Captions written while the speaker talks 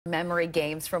Memory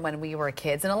games from when we were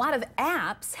kids, and a lot of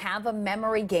apps have a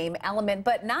memory game element,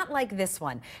 but not like this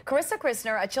one. Carissa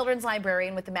Christner, a children's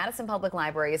librarian with the Madison Public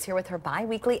Library, is here with her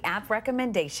bi-weekly app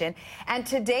recommendation, and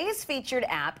today's featured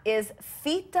app is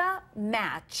Fiete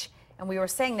Match. And we were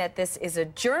saying that this is a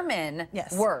German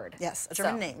word. Yes, a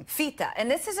German name. Fiete.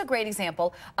 And this is a great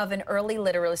example of an early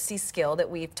literacy skill that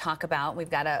we've talked about. We've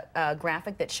got a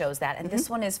graphic that shows that. And this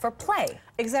one is for play.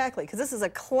 Exactly, because this is a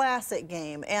classic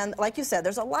game. And like you said,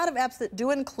 there's a lot of apps that do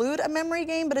include a memory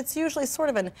game, but it's usually sort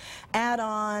of an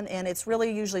add-on, and it's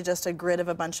really usually just a grid of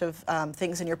a bunch of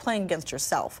things, and you're playing against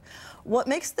yourself. What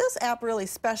makes this app really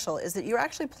special is that you're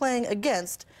actually playing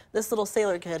against this little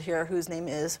sailor kid here whose name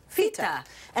is Fiete.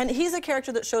 And he's a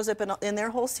character that shows up in their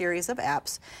whole series of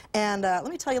apps. And let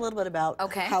me tell you a little bit about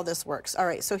how this works. All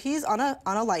right, so he's on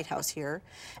a lighthouse here,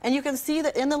 and you can see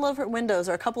that in the different windows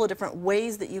are a couple of different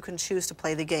ways that you can choose to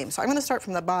play the game. So I'm going to start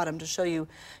from the bottom to show you.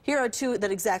 Here are two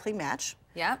that exactly match.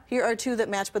 Yeah. Here are two that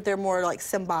match, but they're more like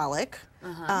symbolic.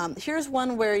 Here's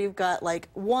one where you've got like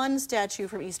one statue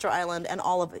from Easter Island and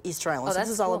all of Easter Island. So this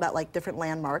is all about like different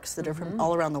landmarks that are from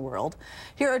all around the world.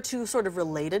 Here are two sort of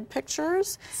related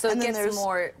pictures. So and it gets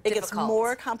more difficult. It gets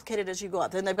more complicated as you go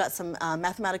up. Then they've got some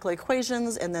mathematical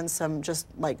equations and then some just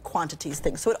like quantities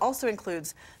things. So it also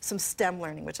includes some STEM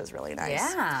learning, which is really nice.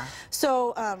 Yeah.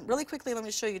 So really quickly, let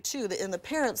me show you too that in the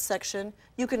parents section,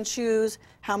 you can choose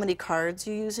how many cards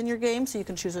you use in your game. So you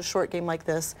can choose a short game like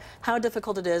this, how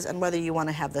difficult it is, and whether you want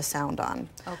to have the sound on.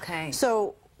 Okay.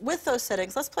 So with those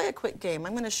settings, let's play a quick game.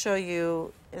 I'm going to show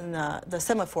you in the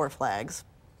semaphore flags.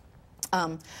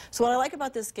 So what I like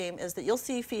about this game is that you'll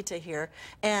see Fiete here,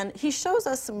 and he shows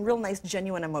us some real nice,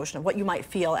 genuine emotion of what you might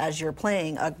feel as you're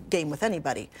playing a game with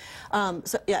anybody.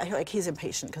 So yeah, like he's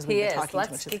impatient because we've been talking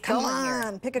too much. Keep Come going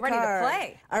on, here. pick a Ready card. to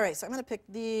play. All right, so I'm going to pick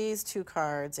these two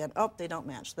cards, and oh, they don't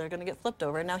match. They're going to get flipped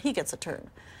over, and now he gets a turn.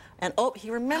 And oh, he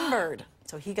remembered,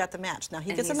 so he got the match. Now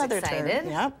he gets another turn.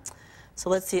 Yep. So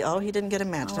let's see. Oh, he didn't get a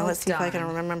match. Now let's see if I can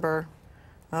remember.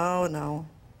 Oh no.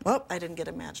 Oh, I didn't get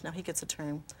a match. Now he gets a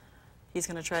turn. He's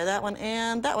going to try that one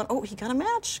and that one. Oh, he got a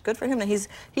match. Good for him. Now he's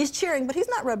cheering, but he's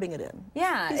not rubbing it in.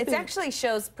 Yeah, it actually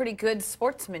shows pretty good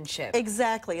sportsmanship.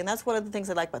 Exactly, and that's one of the things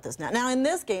I like about this. Now in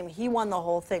this game, he won the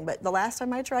whole thing, but the last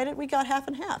time I tried it, we got half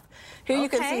and half. Here you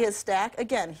can see his stack.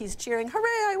 Again, he's cheering, hooray,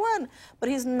 I won! But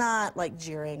he's not like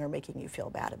jeering or making you feel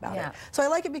bad about it. So I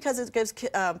like it because it gives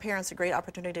parents a great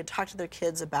opportunity to talk to their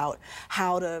kids about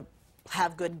how to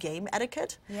have good game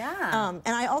etiquette. Yeah.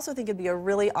 And I also think it'd be a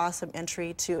really awesome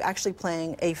entry to actually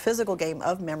playing a physical game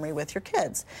of memory with your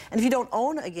kids. And if you don't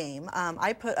own a game,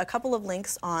 I put a couple of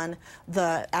links on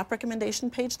the app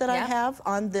recommendation page that I have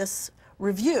on this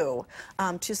review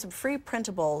to some free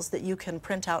printables that you can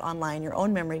print out online, your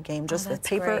own memory game, just with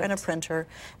paper and a printer,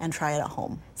 and try it at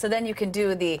home. So then you can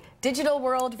do the digital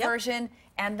world version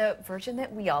and the version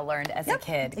that we all learned as a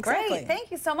kid. Exactly. Great, thank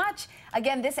you so much.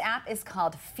 Again, this app is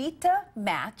called Fiete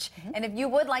Match, and if you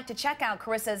would like to check out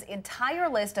Carissa's entire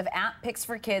list of app picks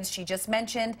for kids, she just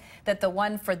mentioned that the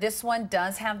one for this one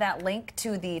does have that link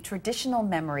to the traditional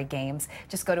memory games.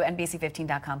 Just go to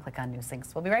NBC15.com, click on News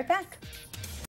Links. We'll be right back.